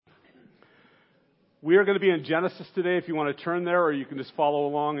We are going to be in Genesis today if you want to turn there, or you can just follow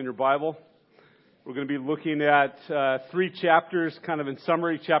along in your Bible. We're going to be looking at three chapters, kind of in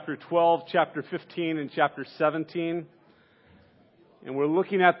summary, chapter 12, chapter 15, and chapter 17. And we're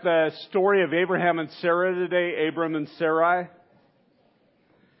looking at the story of Abraham and Sarah today, Abram and Sarai.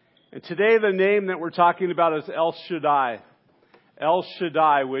 And today the name that we're talking about is El Shaddai. El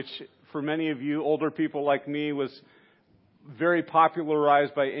Shaddai, which for many of you older people like me was very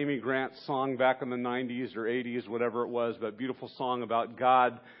popularized by Amy Grant's song back in the 90s or 80s, whatever it was, but beautiful song about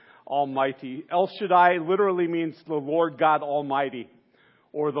God Almighty. El Shaddai literally means the Lord God Almighty,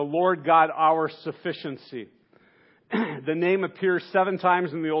 or the Lord God our sufficiency. The name appears 7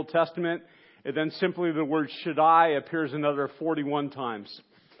 times in the Old Testament, and then simply the word Shaddai appears another 41 times.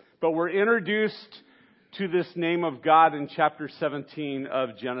 But we're introduced to this name of God in chapter 17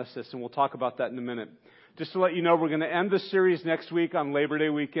 of Genesis, and we'll talk about that in a minute. Just to let you know, we're going to end the series next week on Labor Day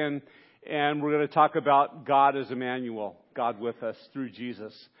weekend, and we're going to talk about God as Emmanuel, God with us through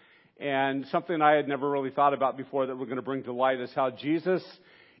Jesus. And something I had never really thought about before that we're going to bring to light is how Jesus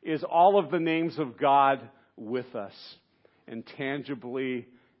is all of the names of God with us, and tangibly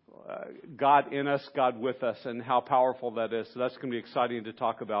God in us, God with us, and how powerful that is. So that's going to be exciting to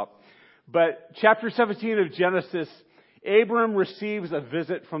talk about. But chapter 17 of Genesis, Abram receives a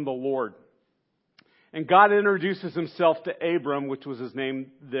visit from the Lord. And God introduces himself to Abram, which was his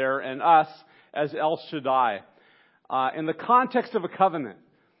name there, and us as El Shaddai, in the context of a covenant.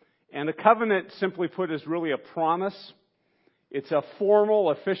 And a covenant, simply put, is really a promise. It's a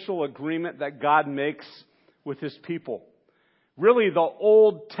formal, official agreement that God makes with his people. Really, the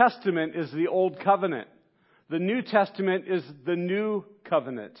Old Testament is the Old Covenant. The New Testament is the New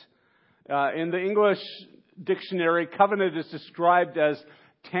Covenant. In the English dictionary, covenant is described as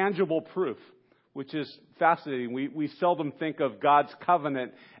tangible proof, which is fascinating. We seldom think of God's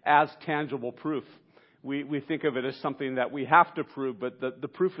covenant as tangible proof. We think of it as something that we have to prove, but the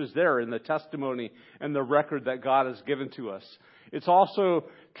proof is there in the testimony and the record that God has given to us. It's also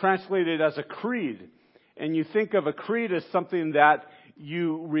translated as a creed. And you think of a creed as something that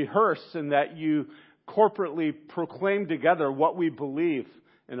you rehearse and that you corporately proclaim together what we believe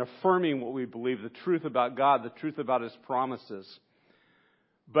and affirming what we believe, the truth about God, the truth about His promises.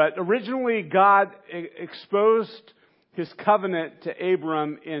 But originally, God exposed His covenant to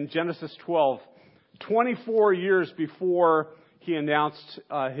Abram in Genesis 12, 24 years before He announced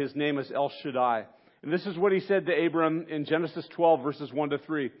His name as El Shaddai. And this is what He said to Abram in Genesis 12, verses 1 to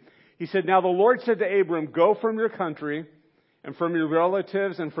 3. He said, "Now the Lord said to Abram, go from your country and from your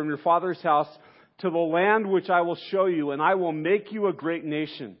relatives and from your father's house to the land which I will show you, and I will make you a great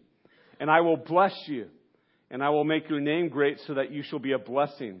nation, and I will bless you. And I will make your name great so that you shall be a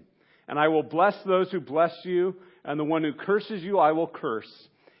blessing. And I will bless those who bless you, and the one who curses you I will curse.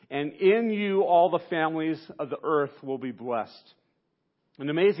 And in you all the families of the earth will be blessed." An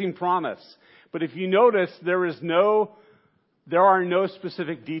amazing promise. But if you notice, there are no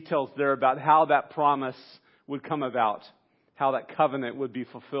specific details there about how that promise would come about, how that covenant would be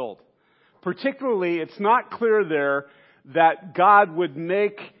fulfilled. Particularly, it's not clear there that God would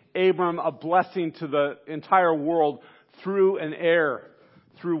make Abram a blessing to the entire world through an heir,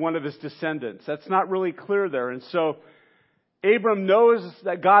 through one of his descendants. That's not really clear there. And so Abram knows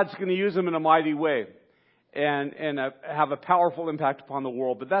that God's going to use him in a mighty way and have a powerful impact upon the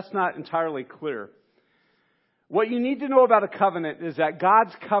world, but that's not entirely clear. What you need to know about a covenant is that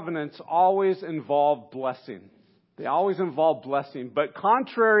God's covenants always involve blessing. They always involve blessing. But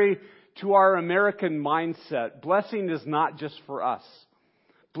contrary to our American mindset, blessing is not just for us.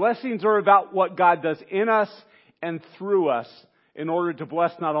 Blessings are about what God does in us and through us in order to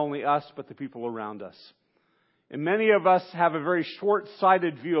bless not only us, but the people around us. And many of us have a very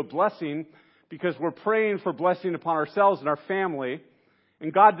short-sighted view of blessing because we're praying for blessing upon ourselves and our family.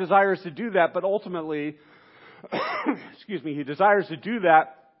 And God desires to do that, but ultimately, He desires to do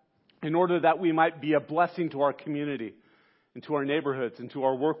that in order that we might be a blessing to our community and to our neighborhoods and to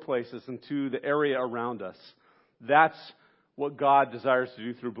our workplaces and to the area around us. That's what God desires to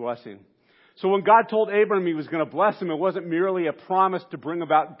do through blessing. So when God told Abram He was going to bless him, it wasn't merely a promise to bring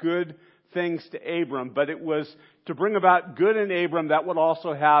about good things to Abram, but it was to bring about good in Abram that would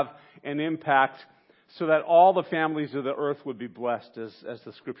also have an impact so that all the families of the earth would be blessed, as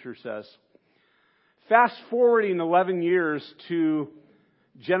the Scripture says. Fast forwarding 11 years to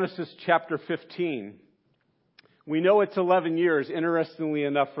Genesis chapter 15. We know it's 11 years, interestingly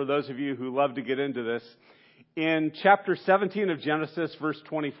enough, for those of you who love to get into this. In chapter 17 of Genesis, verse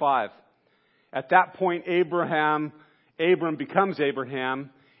 25. At that point, Abram becomes Abraham,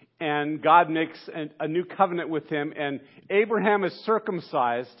 and God makes a new covenant with him, and Abraham is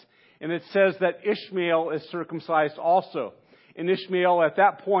circumcised, And it says that Ishmael is circumcised also. And Ishmael, at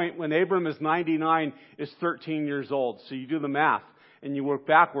that point, when Abram is 99, is 13 years old. So you do the math and you work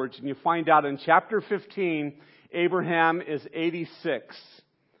backwards and you find out in chapter 15, Abraham is 86.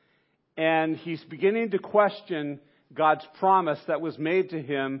 And he's beginning to question God's promise that was made to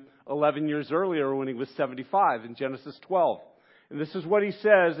him 11 years earlier when he was 75 in Genesis 12. And this is what he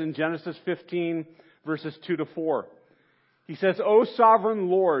says in Genesis 15, verses 2 to 4. He says, "O sovereign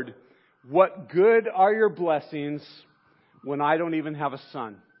Lord, what good are your blessings when I don't even have a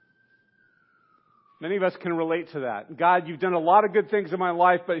son?" Many of us can relate to that. God, you've done a lot of good things in my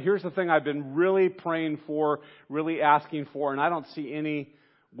life, but here's the thing I've been really praying for, really asking for, and I don't see any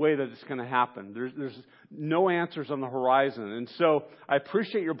way that it's going to happen. There's no answers on the horizon. And so I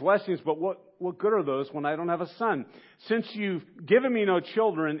appreciate your blessings, but what good are those when I don't have a son? Since you've given me no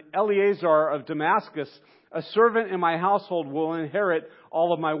children, Eleazar of Damascus, a servant in my household, will inherit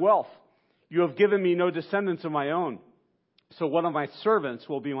all of my wealth. You have given me no descendants of my own, so one of my servants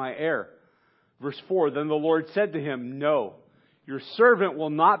will be my heir. Verse 4, then the Lord said to him, "No, your servant will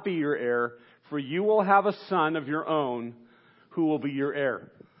not be your heir, for you will have a son of your own who will be your heir."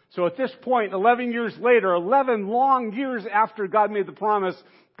 So at this point, 11 years later, 11 long years after God made the promise,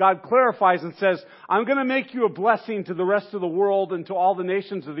 God clarifies and says, "I'm going to make you a blessing to the rest of the world and to all the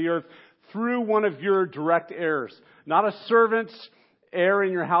nations of the earth through one of your direct heirs. Not a servant's heir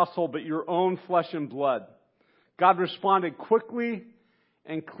in your household, but your own flesh and blood." God responded quickly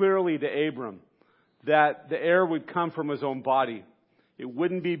and clearly to Abram that the heir would come from his own body. It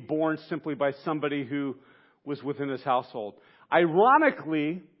wouldn't be born simply by somebody who was within his household.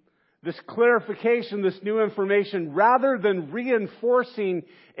 Ironically, this clarification, this new information, rather than reinforcing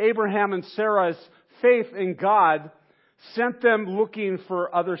Abraham and Sarah's faith in God, sent them looking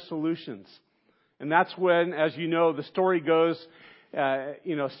for other solutions. And that's when, as you know, the story goes,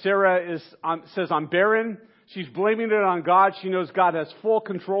 Sarah says, "I'm barren." She's blaming it on God. She knows God has full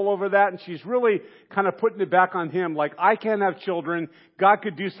control over that. And she's really kind of putting it back on him. Like, I can't have children. God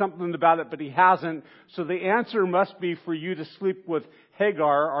could do something about it, but he hasn't. So the answer must be for you to sleep with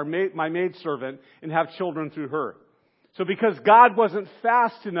Hagar, my maidservant, and have children through her. So because God wasn't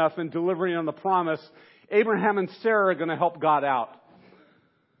fast enough in delivering on the promise, Abraham and Sarah are going to help God out.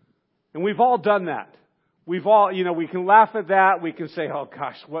 And we've all done that. We've all, we can laugh at that. We can say, "Oh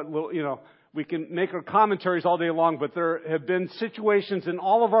gosh, we can make our commentaries all day long," but there have been situations in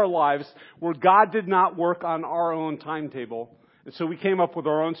all of our lives where God did not work on our own timetable. And so we came up with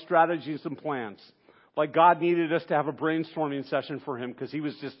our own strategies and plans. Like God needed us to have a brainstorming session for him because he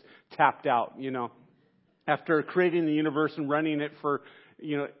was just tapped out, After creating the universe and running it for,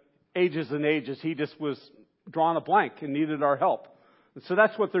 ages and ages, he just was drawing a blank and needed our help. And so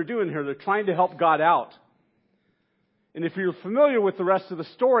that's what they're doing here. They're trying to help God out. And if you're familiar with the rest of the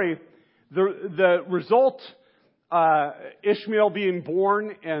story, the result, Ishmael being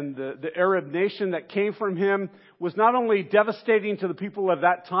born and the Arab nation that came from him, was not only devastating to the people of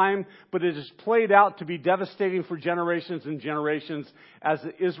that time, but it has played out to be devastating for generations and generations as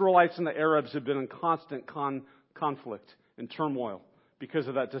the Israelites and the Arabs have been in constant conflict and turmoil because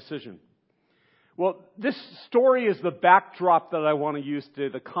of that decision. Well, this story is the backdrop that I want to use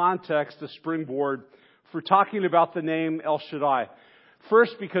today, the context, the springboard for talking about the name El Shaddai.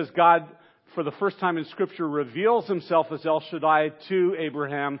 First, because God, for the first time in Scripture, reveals himself as El Shaddai to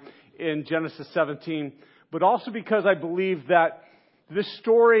Abraham in Genesis 17. But also because I believe that this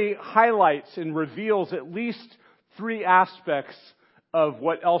story highlights and reveals at least three aspects of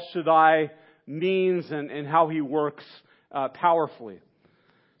what El Shaddai means and how he works powerfully.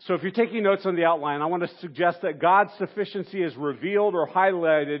 So if you're taking notes on the outline, I want to suggest that God's sufficiency is revealed or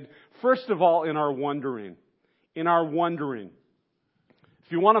highlighted, first of all, in our wondering. In our wondering.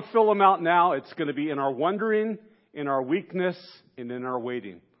 If you want to fill them out now, it's going to be in our wondering, in our weakness, and in our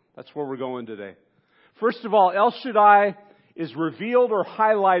waiting. That's where we're going today. First of all, El Shaddai is revealed or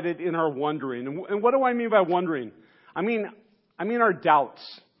highlighted in our wondering. And what do I mean by wondering? I mean our doubts.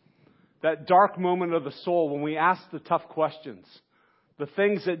 That dark moment of the soul when we ask the tough questions. The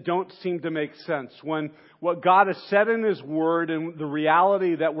things that don't seem to make sense. When what God has said in His Word and the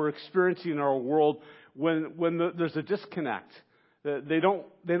reality that we're experiencing in our world, when there's a disconnect. They don't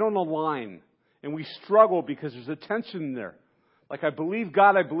align. And we struggle because there's a tension there. Like, I believe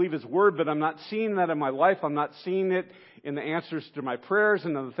God, I believe His Word, but I'm not seeing that in my life. I'm not seeing it in the answers to my prayers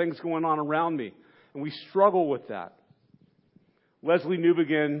and the things going on around me. And we struggle with that. Leslie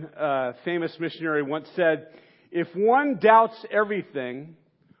Newbegin, a famous missionary, once said, "If one doubts everything,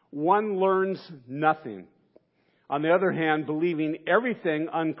 one learns nothing. On the other hand, believing everything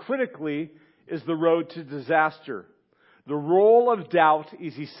uncritically is the road to disaster. The role of doubt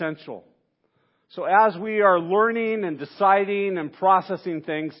is essential. So as we are learning and deciding and processing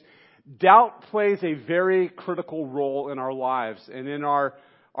things, doubt plays a very critical role in our lives and in our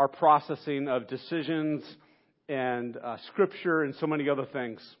processing of decisions and Scripture and so many other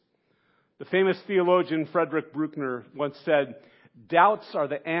things. The famous theologian Frederick Bruckner once said, "Doubts are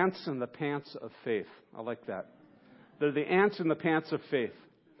the ants in the pants of faith." I like that. They're the ants in the pants of faith.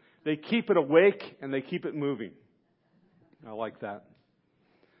 They keep it awake and they keep it moving. I like that.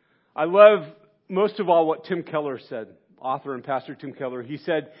 I love most of all what Tim Keller said, author and pastor Tim Keller. He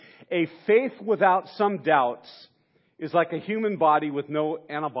said, "A faith without some doubts is like a human body with no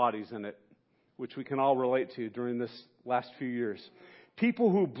antibodies in it," which we can all relate to during this last few years.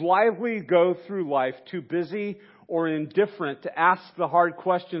 People who blithely go through life too busy or indifferent to ask the hard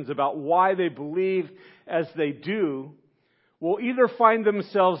questions about why they believe as they do will either find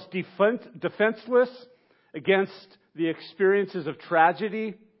themselves defenseless against the experiences of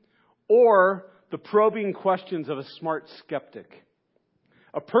tragedy or the probing questions of a smart skeptic.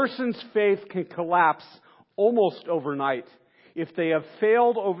 A person's faith can collapse almost overnight if they have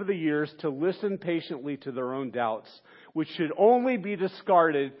failed over the years to listen patiently to their own doubts, which should only be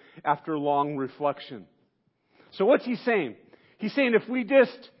discarded after long reflection. So what's he saying? He's saying if we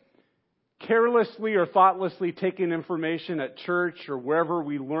just carelessly or thoughtlessly take in information at church or wherever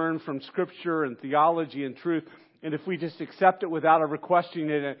we learn from Scripture and theology and truth, and if we just accept it without ever questioning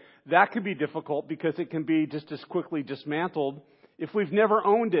it, that can be difficult because it can be just as quickly dismantled if we've never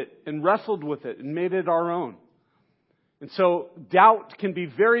owned it and wrestled with it and made it our own. And so doubt can be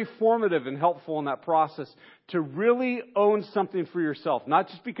very formative and helpful in that process to really own something for yourself. Not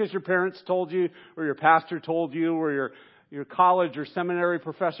just because your parents told you or your pastor told you or your college or seminary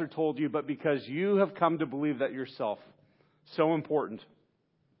professor told you, but because you have come to believe that yourself. So important.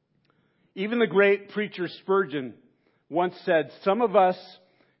 Even the great preacher Spurgeon once said, "Some of us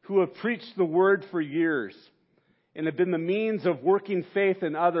who have preached the word for years and have been the means of working faith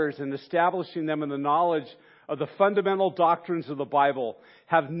in others and establishing them in the knowledge of the fundamental doctrines of the Bible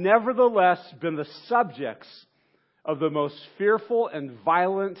have nevertheless been the subjects of the most fearful and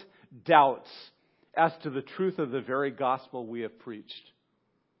violent doubts as to the truth of the very gospel we have preached."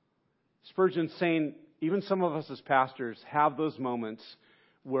 Spurgeon's saying, even some of us as pastors have those moments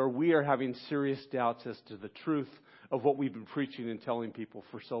where we are having serious doubts as to the truth of what we've been preaching and telling people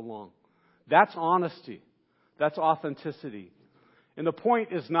for so long. That's honesty. That's authenticity. And the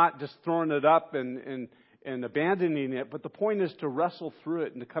point is not just throwing it up and abandoning it, but the point is to wrestle through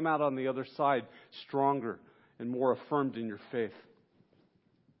it and to come out on the other side stronger and more affirmed in your faith.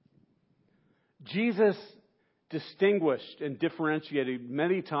 Jesus distinguished and differentiated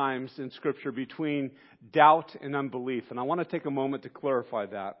many times in Scripture between doubt and unbelief. And I want to take a moment to clarify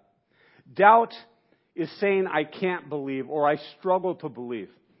that. Doubt is saying, "I can't believe," or "I struggle to believe."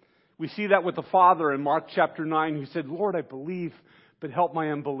 We see that with the Father in Mark chapter 9 who said, "Lord, I believe, but help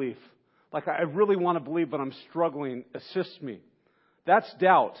my unbelief." Like, I really want to believe, but I'm struggling. Assist me. That's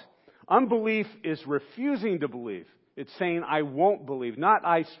doubt. Unbelief is refusing to believe. It's saying, "I won't believe." Not,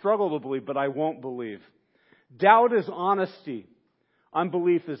 "I struggle to believe," but "I won't believe." Doubt is honesty.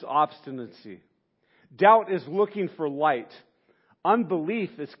 Unbelief is obstinacy. Doubt is looking for light.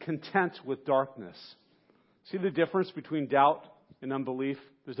 Unbelief is content with darkness. See the difference between doubt and unbelief?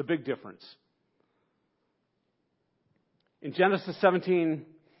 There's a big difference. In Genesis 17,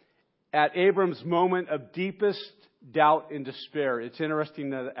 at Abram's moment of deepest doubt and despair, it's interesting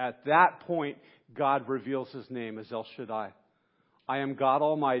that at that point, God reveals His name as El Shaddai. I am God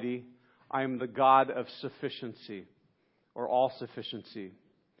Almighty. I am the God of sufficiency, or all sufficiency.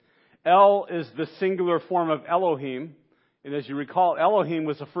 El is the singular form of Elohim. And as you recall, Elohim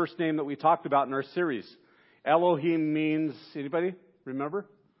was the first name that we talked about in our series. Elohim means, anybody remember?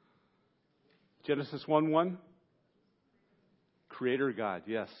 Genesis 1:1? Creator God,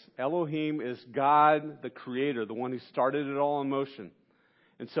 yes. Elohim is God, the creator, the one who started it all in motion.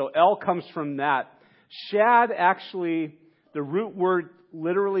 And so El comes from that. Shad actually, the root word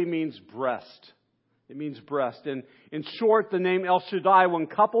literally means breast. It means breast. And in short, the name El Shaddai, when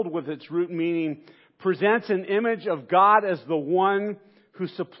coupled with its root meaning, presents an image of God as the one who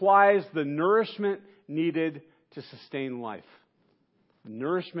supplies the nourishment needed to sustain life.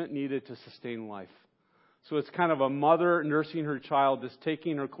 Nourishment needed to sustain life. So it's kind of a mother nursing her child, just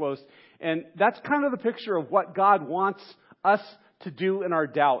taking her close. And that's kind of the picture of what God wants us to do in our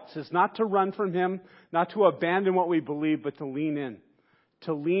doubts, is not to run from Him, not to abandon what we believe, but to lean in.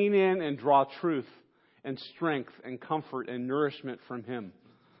 To lean in and draw truth and strength and comfort and nourishment from Him.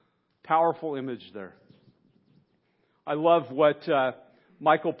 Powerful image there. I love what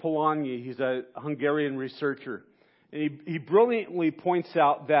Michael Polanyi, he's a Hungarian researcher, And he brilliantly points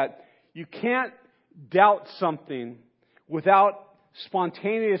out that you can't doubt something without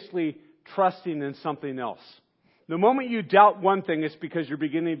spontaneously trusting in something else. The moment you doubt one thing, it's because you're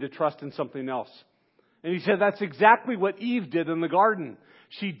beginning to trust in something else. And he said that's exactly what Eve did in the garden.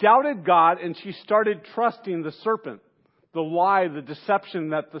 She doubted God and she started trusting the serpent, the lie, the deception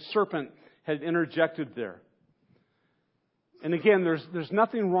that the serpent had interjected there. And again, there's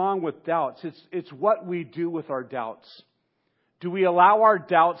nothing wrong with doubts. It's what we do with our doubts. Do we allow our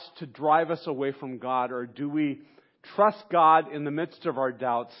doubts to drive us away from God, or do we trust God in the midst of our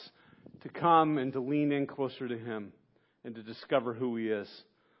doubts to come and to lean in closer to Him and to discover who He is?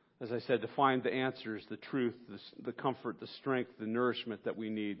 As I said, to find the answers, the truth, the comfort, the strength, the nourishment that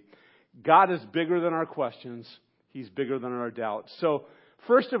we need. God is bigger than our questions. He's bigger than our doubts. So,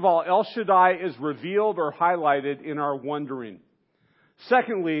 first of all, El Shaddai is revealed or highlighted in our wondering.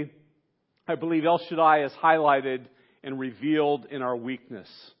 Secondly, I believe El Shaddai is highlighted and revealed in our weakness.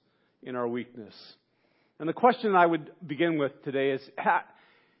 In our weakness. And the question I would begin with today is,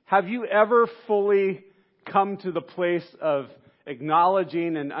 have you ever fully come to the place of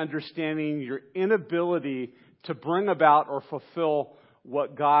acknowledging and understanding your inability to bring about or fulfill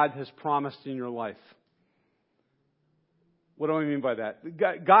what God has promised in your life? What do I mean by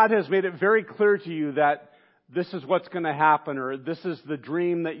that? God has made it very clear to you that this is what's going to happen, or this is the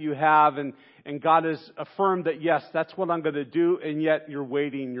dream that you have, and God has affirmed that, yes, that's what I'm going to do, and yet you're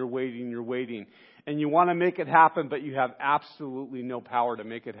waiting. And you want to make it happen, but you have absolutely no power to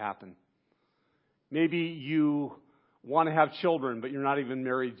make it happen. Maybe you want to have children, but you're not even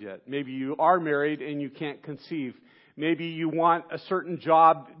married yet. Maybe you are married and you can't conceive. Maybe you want a certain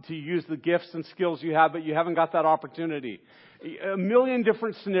job to use the gifts and skills you have, but you haven't got that opportunity. A million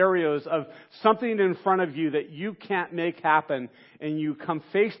different scenarios of something in front of you that you can't make happen, and you come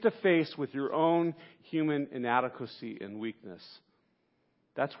face to face with your own human inadequacy and weakness.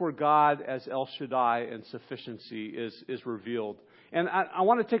 That's where God as El Shaddai and sufficiency is revealed. And I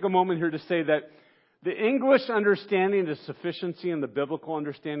want to take a moment here to say that the English understanding of sufficiency and the biblical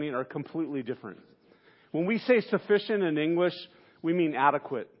understanding are completely different. When we say sufficient in English, we mean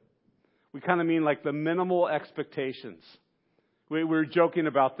adequate. We kind of mean like the minimal expectations. We were joking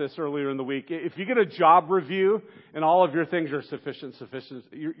about this earlier in the week. If you get a job review and all of your things are sufficient,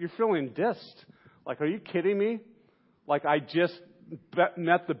 you're feeling dissed. Like, are you kidding me? Like, I just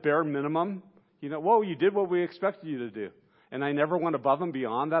met the bare minimum. Whoa, you did what we expected you to do. And I never went above and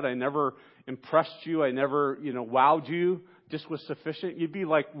beyond that. I never impressed you. I never, wowed you. Just was sufficient. You'd be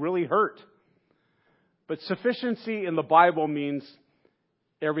like really hurt. But sufficiency in the Bible means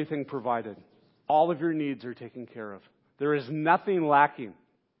everything provided. All of your needs are taken care of. There is nothing lacking.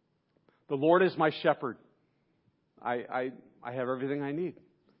 The Lord is my shepherd. I have everything I need.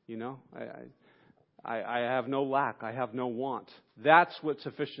 I have no lack. I have no want. That's what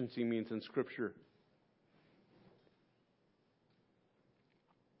sufficiency means in Scripture.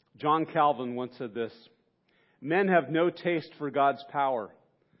 John Calvin once said this: men have no taste for God's power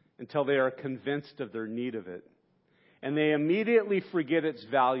until they are convinced of their need of it. And they immediately forget its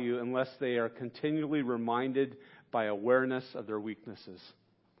value unless they are continually reminded by awareness of their weaknesses.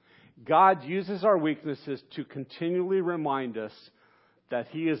 God uses our weaknesses to continually remind us that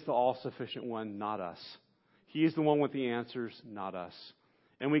He is the all-sufficient one, not us. He is the one with the answers, not us.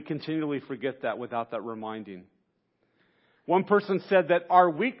 And we continually forget that without that reminding. One person said that our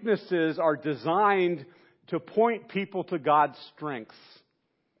weaknesses are designed to point people to God's strengths.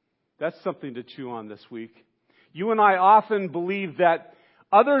 That's something to chew on this week. You and I often believe that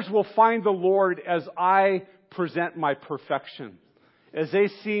others will find the Lord as I present my perfection. As they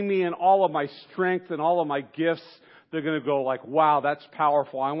see me in all of my strength and all of my gifts, they're going to go like, wow, that's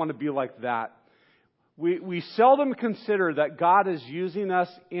powerful. I want to be like that. We seldom consider that God is using us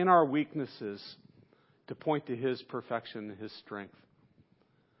in our weaknesses to point to His perfection and His strength.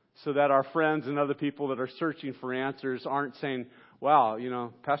 So that our friends and other people that are searching for answers aren't saying, wow,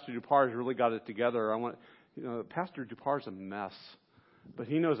 Pastor Dupar's really got it together. Pastor Dupar's a mess. But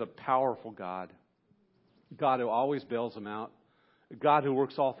he knows a powerful God. God who always bails him out. A God who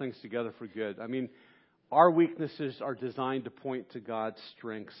works all things together for good. Our weaknesses are designed to point to God's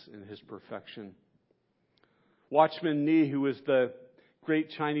strengths and His perfection. Watchman Nee, who was the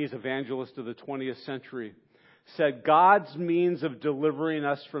great Chinese evangelist of the 20th century, said, God's means of delivering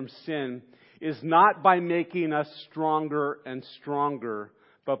us from sin is not by making us stronger and stronger,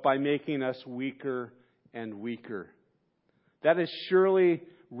 but by making us weaker and weaker. That is surely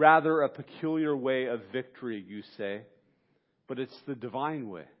rather a peculiar way of victory, you say, but it's the divine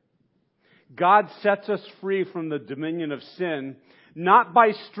way. God sets us free from the dominion of sin, not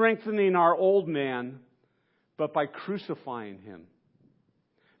by strengthening our old man, but by crucifying him.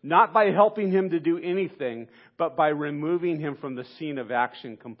 Not by helping him to do anything, but by removing him from the scene of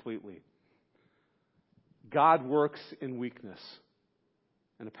action completely. God works in weakness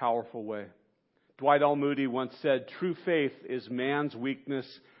in a powerful way. Dwight L. Moody once said, "True faith is man's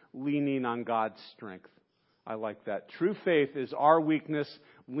weakness leaning on God's strength." I like that. True faith is our weakness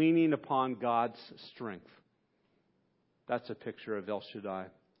leaning upon God's strength. That's a picture of El Shaddai.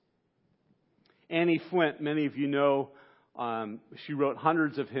 Annie Flint, many of you know, she wrote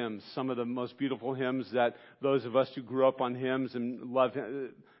hundreds of hymns, some of the most beautiful hymns that those of us who grew up on hymns and love,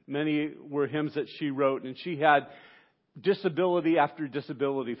 many were hymns that she wrote. And she had disability after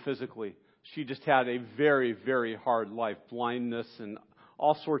disability physically. She just had a very, very hard life, blindness and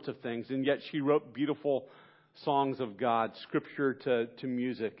all sorts of things. And yet she wrote beautiful songs of God, scripture to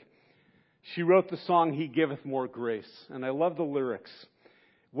music. She wrote the song, "He Giveth More Grace." And I love the lyrics.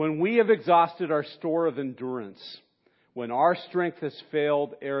 "When we have exhausted our store of endurance, when our strength has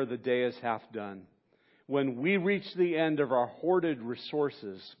failed ere the day is half done, when we reach the end of our hoarded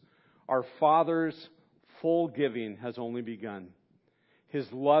resources, our Father's full giving has only begun.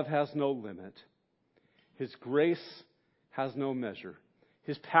 His love has no limit. His grace has no measure.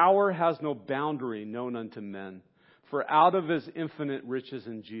 His power has no boundary known unto men. For out of His infinite riches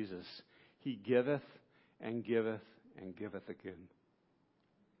in Jesus, He giveth and giveth and giveth again."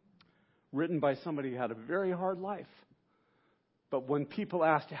 Written by somebody who had a very hard life. But when people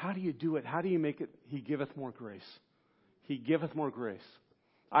asked, "How do you do it? How do you make it?" He giveth more grace. He giveth more grace.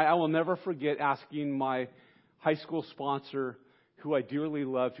 I will never forget asking my high school sponsor, who I dearly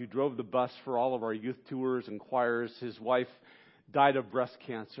loved, who drove the bus for all of our youth tours and choirs. His wife died of breast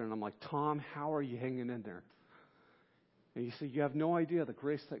cancer. And I'm like, "Tom, how are you hanging in there?" And he said, "You have no idea the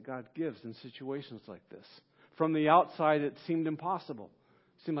grace that God gives in situations like this." From the outside, it seemed impossible.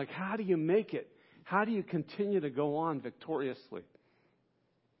 It seemed like, how do you make it? How do you continue to go on victoriously?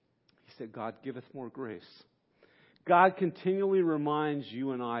 He said, "God giveth more grace." God continually reminds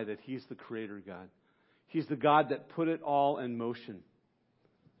you and I that He's the Creator God. He's the God that put it all in motion.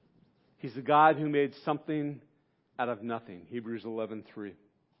 He's the God who made something out of nothing. Hebrews 11:3.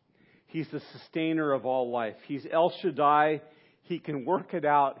 He's the sustainer of all life. He's El Shaddai. He can work it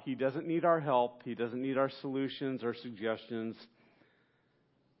out. He doesn't need our help. He doesn't need our solutions or suggestions.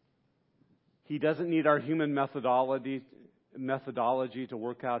 He doesn't need our human methodology to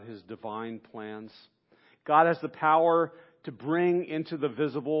work out His divine plans. God has the power to bring into the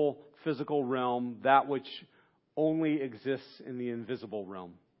visible, physical realm that which only exists in the invisible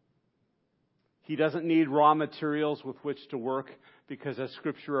realm. He doesn't need raw materials with which to work because, as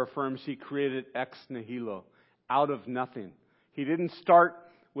Scripture affirms, He created ex nihilo, out of nothing. He didn't start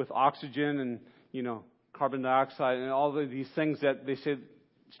with oxygen and, carbon dioxide and all of these things that they said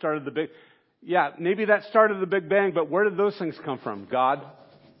started the big... Yeah, maybe that started the Big Bang, but where did those things come from? God.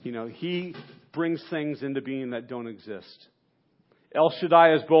 He brings things into being that don't exist. El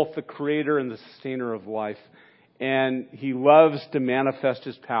Shaddai is both the creator and the sustainer of life, and He loves to manifest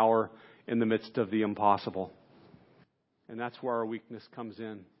His power in the midst of the impossible. And that's where our weakness comes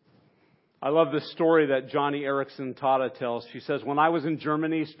in. I love this story that Johnny Erickson Tada tells. She says, "When I was in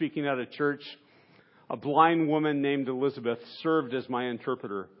Germany speaking at a church, a blind woman named Elizabeth served as my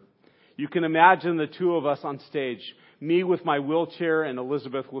interpreter. You can imagine the two of us on stage, me with my wheelchair and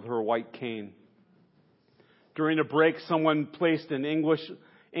Elizabeth with her white cane. During a break, someone placed an English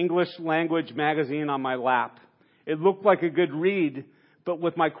language magazine on my lap. It looked like a good read, but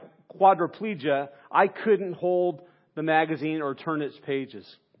with my quadriplegia, I couldn't hold the magazine or turn its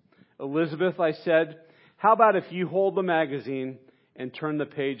pages. 'Elizabeth,' I said, 'how about if you hold the magazine and turn the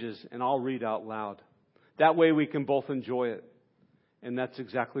pages and I'll read out loud? That way we can both enjoy it.' And that's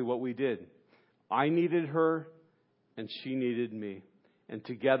exactly what we did. I needed her and she needed me. And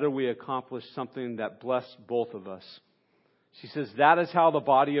together we accomplished something that blessed both of us." She says, that is how the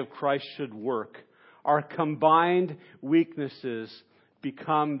body of Christ should work. Our combined weaknesses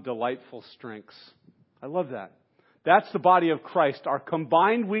become delightful strengths. I love that. That's the body of Christ. Our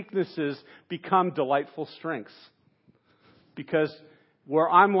combined weaknesses become delightful strengths. Because where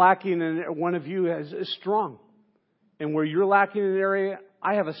I'm lacking and one of you is strong. And where you're lacking in an area,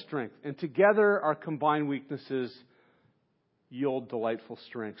 I have a strength. And together our combined weaknesses yield delightful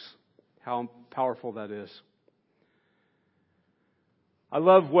strengths. How powerful that is. I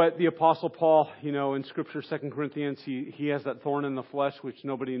love what the Apostle Paul, in Scripture, 2 Corinthians, he has that thorn in the flesh, which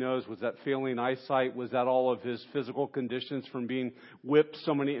nobody knows. Was that failing eyesight? Was that all of his physical conditions from being whipped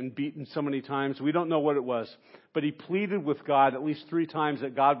and beaten so many times? We don't know what it was. But he pleaded with God at least 3 times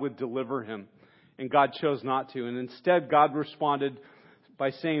that God would deliver him. And God chose not to. And instead, God responded by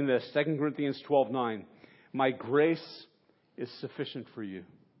saying this, 2 Corinthians 12:9. My grace is sufficient for you.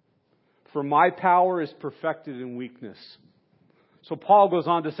 For my power is perfected in weakness. So Paul goes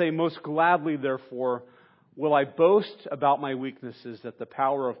on to say, most gladly, therefore, will I boast about my weaknesses, that the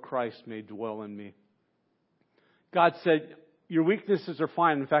power of Christ may dwell in me. God said, your weaknesses are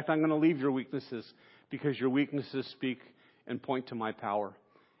fine. In fact, I'm going to leave your weaknesses because your weaknesses speak and point to my power.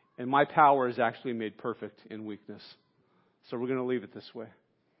 And my power is actually made perfect in weakness. So we're going to leave it this way.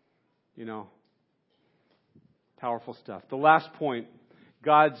 You know, powerful stuff. The last point,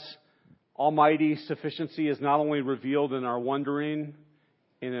 God's almighty sufficiency is not only revealed in our wondering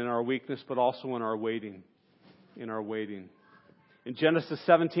and in our weakness, but also in our waiting. In our waiting. In Genesis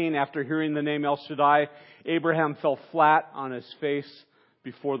 17, after hearing the name El Shaddai, Abraham fell flat on his face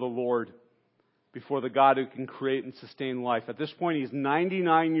before the Lord, before the God who can create and sustain life. At this point, he's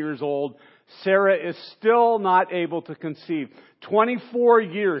 99 years old. Sarah is still not able to conceive. 24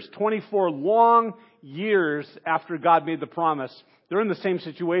 long years after God made the promise, they're in the same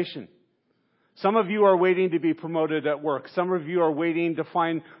situation. Some of you are waiting to be promoted at work. Some of you are waiting to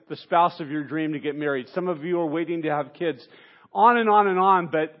find the spouse of your dream to get married. Some of you are waiting to have kids. On and on and on,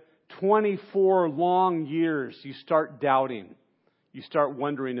 but 24 long years, you start doubting. You start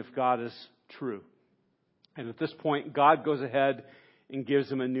wondering if God is true. And at this point, God goes ahead and gives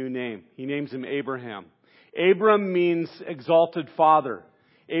him a new name. He names him Abraham. Abram means exalted father.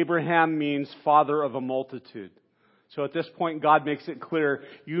 Abraham means father of a multitude. So at this point, God makes it clear,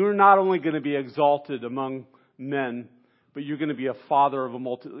 you're not only going to be exalted among men, but you're going to be a father of a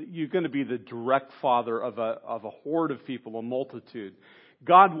multitude. You're going to be the direct father of a horde of people, a multitude.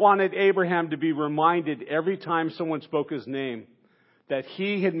 God wanted Abraham to be reminded every time someone spoke his name that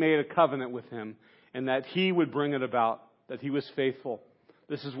he had made a covenant with him and that he would bring it about, that he was faithful.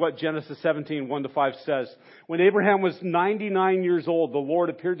 This is what Genesis 17, 1-5 says. When Abraham was 99 years old, the Lord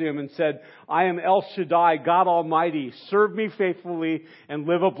appeared to him and said, I am El Shaddai, God Almighty. Serve me faithfully and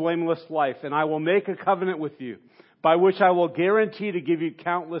live a blameless life, and I will make a covenant with you, by which I will guarantee to give you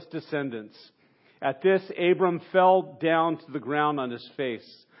countless descendants. At this, Abram fell down to the ground on his face.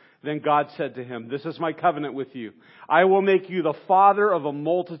 Then God said to him, this is my covenant with you. I will make you the father of a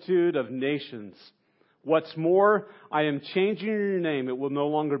multitude of nations. What's more, I am changing your name. It will no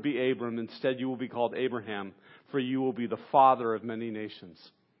longer be Abram. Instead, you will be called Abraham, for you will be the father of many nations.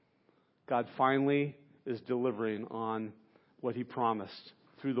 God finally is delivering on what he promised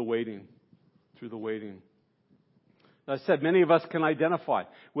through the waiting. Through the waiting. As I said, many of us can identify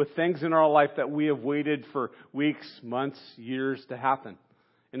with things in our life that we have waited for weeks, months, years to happen.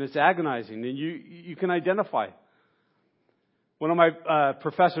 And it's agonizing, and you can identify. One of my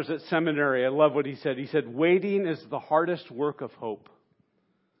professors at seminary, I love what he said. He said, waiting is the hardest work of hope.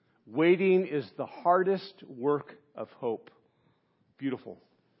 Waiting is the hardest work of hope. Beautiful,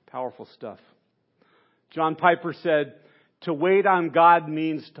 powerful stuff. John Piper said, to wait on God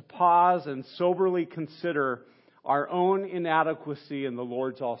means to pause and soberly consider our own inadequacy and the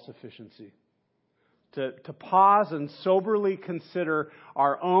Lord's all-sufficiency. To pause and soberly consider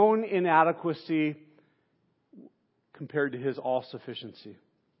our own inadequacy compared to his all-sufficiency.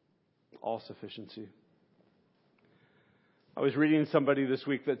 All-sufficiency. I was reading somebody this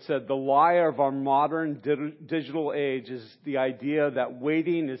week that said the lie of our modern digital age is the idea that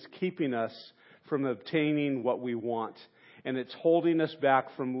waiting is keeping us from obtaining what we want. And it's holding us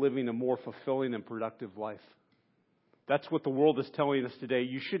back from living a more fulfilling and productive life. That's what the world is telling us today.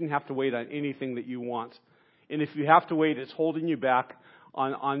 You shouldn't have to wait on anything that you want. And if you have to wait, it's holding you back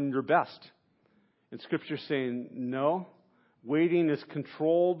on your best. And Scripture's saying, no, waiting is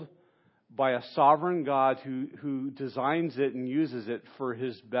controlled by a sovereign God who designs it and uses it for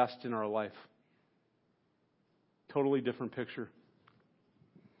his best in our life. Totally different picture.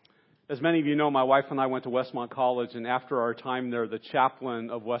 As many of you know, my wife and I went to Westmont College, and after our time there, the chaplain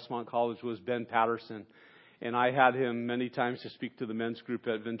of Westmont College was Ben Patterson. And I had him many times to speak to the men's group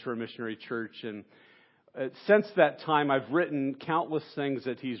at Ventura Missionary Church. And since that time, I've written countless things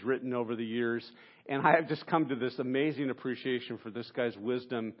that he's written over the years. And I have just come to this amazing appreciation for this guy's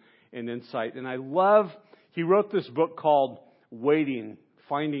wisdom and insight. And I love, he wrote this book called Waiting,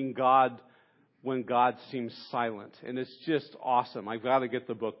 Finding God When God Seems Silent. And it's just awesome. I've got to get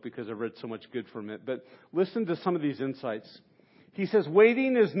the book because I've read so much good from it. But listen to some of these insights. He says,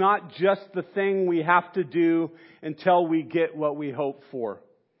 waiting is not just the thing we have to do until we get what we hope for.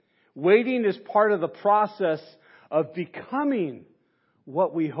 Waiting is part of the process of becoming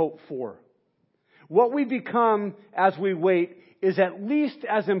what we hope for. What we become as we wait is at least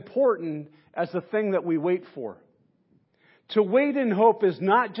as important as the thing that we wait for. To wait in hope is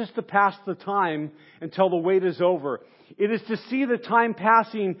not just to pass the time until the wait is over. It is to see the time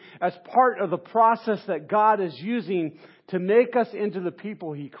passing as part of the process that God is using to make us into the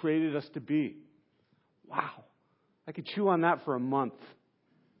people He created us to be. Wow. I could chew on that for a month.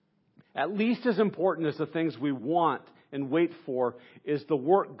 At least as important as the things we want and wait for is the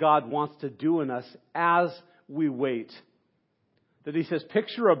work God wants to do in us as we wait. That He says,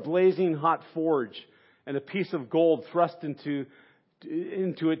 picture a blazing hot forge and a piece of gold thrust into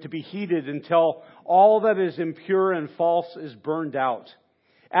it to be heated until all that is impure and false is burned out.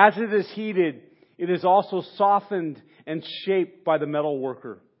 As it is heated, it is also softened and shaped by the metal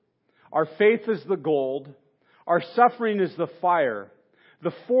worker. Our faith is the gold. Our suffering is the fire.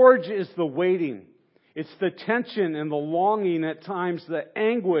 The forge is the waiting. It's the tension and the longing, at times the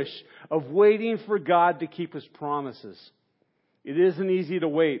anguish of waiting for God to keep His promises. It isn't easy to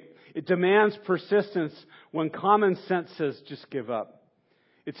wait. It demands persistence when common sense says just give up.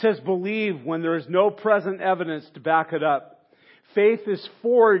 It says believe when there is no present evidence to back it up. Faith is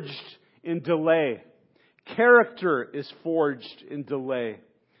forged in delay. Character is forged in delay.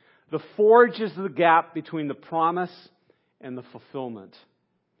 The forge is the gap between the promise and the fulfillment.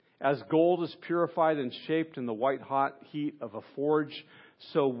 As gold is purified and shaped in the white-hot heat of a forge,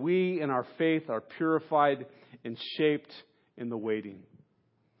 so we in our faith are purified and shaped in the waiting.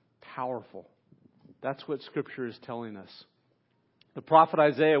 Powerful. That's what Scripture is telling us. The prophet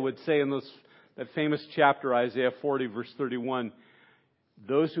Isaiah would say in that famous chapter, Isaiah 40, verse 31,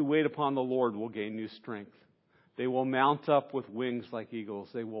 those who wait upon the Lord will gain new strength. They will mount up with wings like eagles.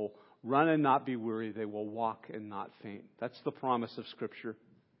 They will run and not be weary. They will walk and not faint. That's the promise of Scripture.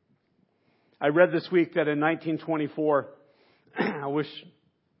 I read this week that in 1924, I wish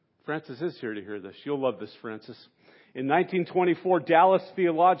Francis is here to hear this. You'll love this, Francis. In 1924, Dallas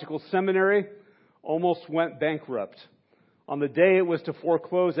Theological Seminary almost went bankrupt. On the day it was to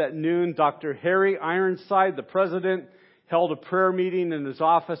foreclose at noon, Dr. Harry Ironside, the president, held a prayer meeting in his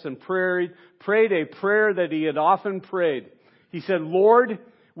office and prayed a prayer that he had often prayed. He said, Lord,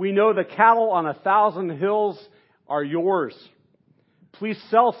 we know the cattle on 1,000 hills are yours. Please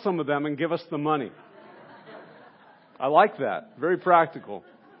sell some of them and give us the money. I like that. Very practical.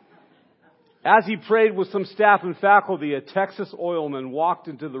 As he prayed with some staff and faculty, a Texas oilman walked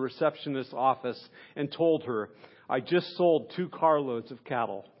into the receptionist's office and told her, I just sold 2 carloads of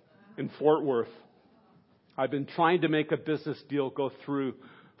cattle in Fort Worth. I've been trying to make a business deal go through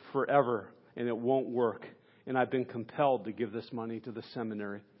forever, and it won't work. And I've been compelled to give this money to the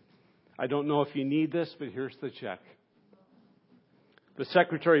seminary. I don't know if you need this, but here's the check. The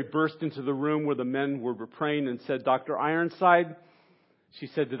secretary burst into the room where the men were praying and said, Dr. Ironside, she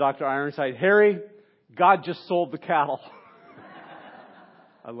said to Dr. Ironside, Harry, God just sold the cattle.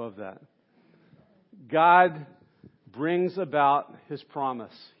 I love that. God brings about His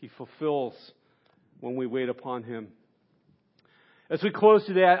promise. He fulfills when we wait upon Him. As we close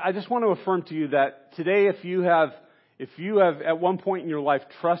today, I just want to affirm to you that today, if you have at one point in your life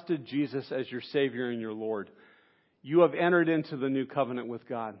trusted Jesus as your Savior and your Lord, you have entered into the new covenant with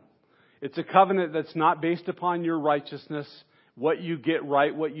God. It's a covenant that's not based upon your righteousness, what you get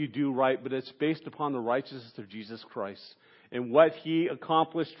right, what you do right, but it's based upon the righteousness of Jesus Christ and what He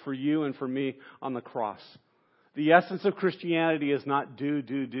accomplished for you and for me on the cross. The essence of Christianity is not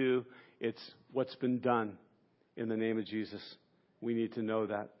do. It's what's been done in the name of Jesus. We need to know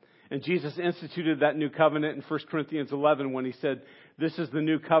that. And Jesus instituted that new covenant in 1 Corinthians 11 when He said, this is the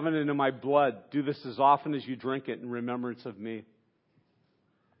new covenant in my blood. Do this as often as you drink it in remembrance of me.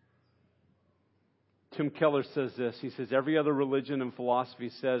 Tim Keller says this. He says, every other religion and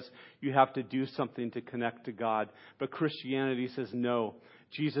philosophy says you have to do something to connect to God. But Christianity says no.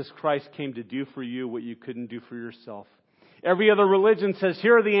 Jesus Christ came to do for you what you couldn't do for yourself. Every other religion says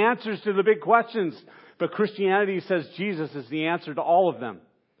here are the answers to the big questions. But Christianity says Jesus is the answer to all of them.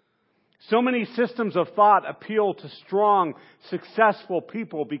 So many systems of thought appeal to strong, successful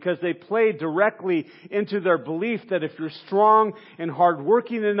people because they play directly into their belief that if you're strong and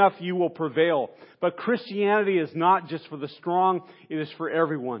hardworking enough, you will prevail. But Christianity is not just for the strong, it is for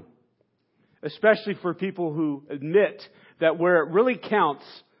everyone. Especially for people who admit that where it really counts,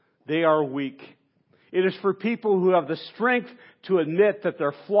 they are weak. It is for people who have the strength to admit that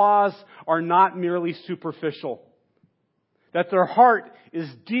their flaws are not merely superficial. That their heart is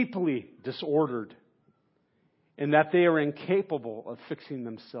deeply disordered. And that they are incapable of fixing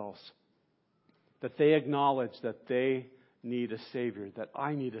themselves. That they acknowledge that they need a Savior. That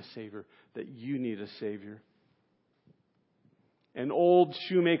I need a Savior. That you need a Savior. An old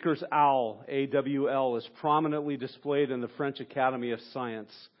shoemaker's owl, AWL, is prominently displayed in the French Academy of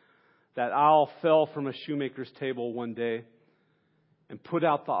Science. That owl fell from a shoemaker's table one day and put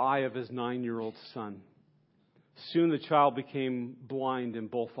out the eye of his 9-year-old son. Soon the child became blind in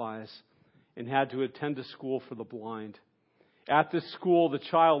both eyes and had to attend a school for the blind. At this school, the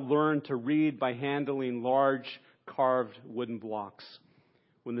child learned to read by handling large carved wooden blocks.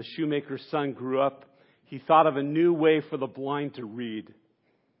 When the shoemaker's son grew up, he thought of a new way for the blind to read.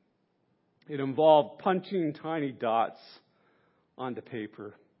 It involved punching tiny dots onto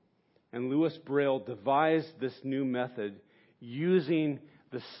paper. And Louis Braille devised this new method using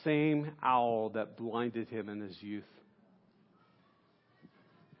the same owl that blinded him in his youth.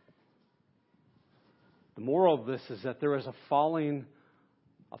 The moral of this is that there is a falling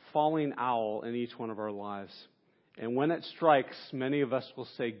owl in each one of our lives. And when it strikes, many of us will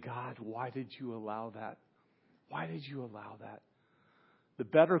say, God, why did you allow that? Why did you allow that? The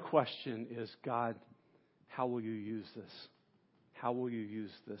better question is, God, how will you use this? How will you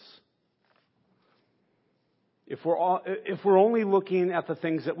use this? If we're only looking at the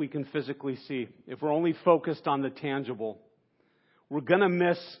things that we can physically see, if we're only focused on the tangible, we're going to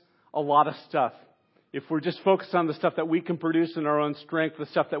miss a lot of stuff. If we're just focused on the stuff that we can produce in our own strength, the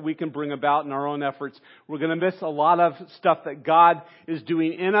stuff that we can bring about in our own efforts, we're going to miss a lot of stuff that God is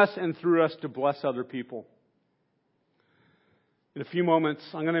doing in us and through us to bless other people. In a few moments,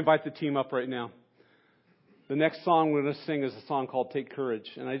 I'm going to invite the team up right now. The next song we're going to sing is a song called Take Courage.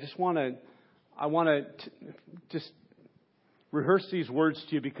 And I want to just rehearse these words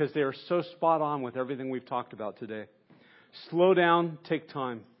to you because they are so spot on with everything we've talked about today. Slow down, take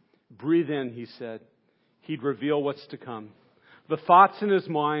time. Breathe in, he said. He'd reveal what's to come. The thoughts in his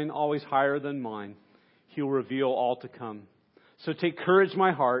mind, always higher than mine. He'll reveal all to come. So take courage,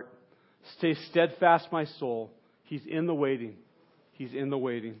 my heart. Stay steadfast, my soul. He's in the waiting. He's in the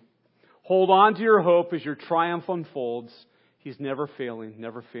waiting. Hold on to your hope as your triumph unfolds. He's never failing,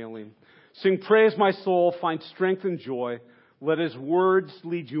 never failing. Sing praise, my soul. Find strength and joy. Let his words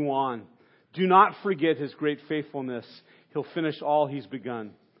lead you on. Do not forget his great faithfulness. He'll finish all he's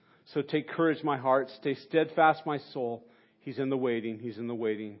begun. So take courage, my heart. Stay steadfast, my soul. He's in the waiting. He's in the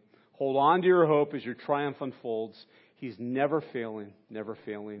waiting. Hold on to your hope as your triumph unfolds. He's never failing, never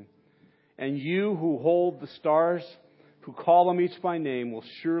failing. And you who hold the stars, who call them each by name, will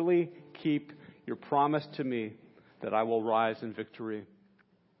surely keep your promise to me that I will rise in victory.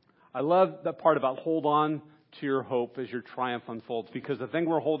 I love that part about hold on to your hope as your triumph unfolds, because the thing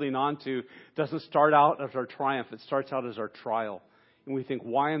we're holding on to doesn't start out as our triumph. It starts out as our trial. And we think,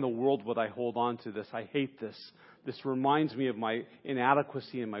 why in the world would I hold on to this? I hate this. This reminds me of my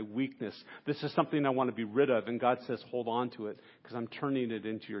inadequacy and my weakness. This is something I want to be rid of. And God says, hold on to it because I'm turning it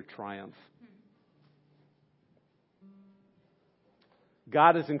into your triumph.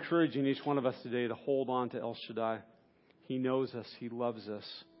 God is encouraging each one of us today to hold on to El Shaddai. He knows us. He loves us.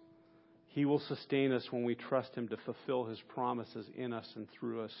 He will sustain us when we trust Him to fulfill His promises in us and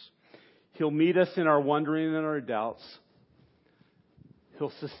through us. He'll meet us in our wondering and our doubts.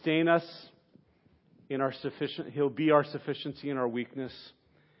 He'll sustain us in our He'll be our sufficiency in our weakness,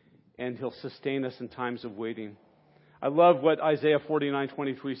 and He'll sustain us in times of waiting. I love what Isaiah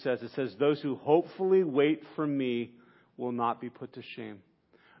 49:23 says. It says, "Those who hopefully wait for me will not be put to shame."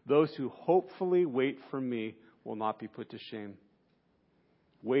 Those who hopefully wait for me will not be put to shame.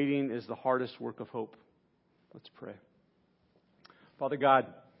 Waiting is the hardest work of hope. Let's pray. Father God,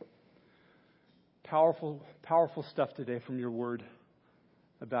 powerful stuff today from your word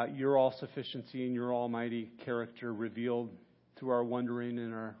about your all-sufficiency and your almighty character revealed through our wondering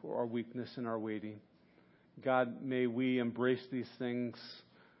and our weakness and our waiting. God, may we embrace these things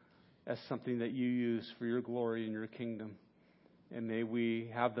as something that you use for your glory and your kingdom. And may we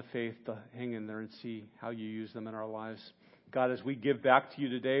have the faith to hang in there and see how you use them in our lives. God, as we give back to you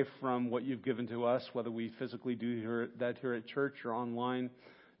today from what you've given to us, whether we physically do that here at church or online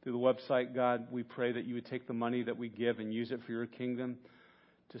through the website, God, we pray that you would take the money that we give and use it for your kingdom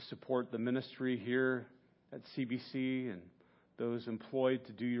to support the ministry here at CBC and those employed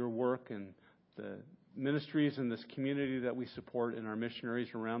to do your work and the ministries in this community that we support and our missionaries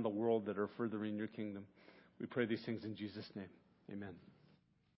around the world that are furthering your kingdom. We pray these things in Jesus' name. Amen.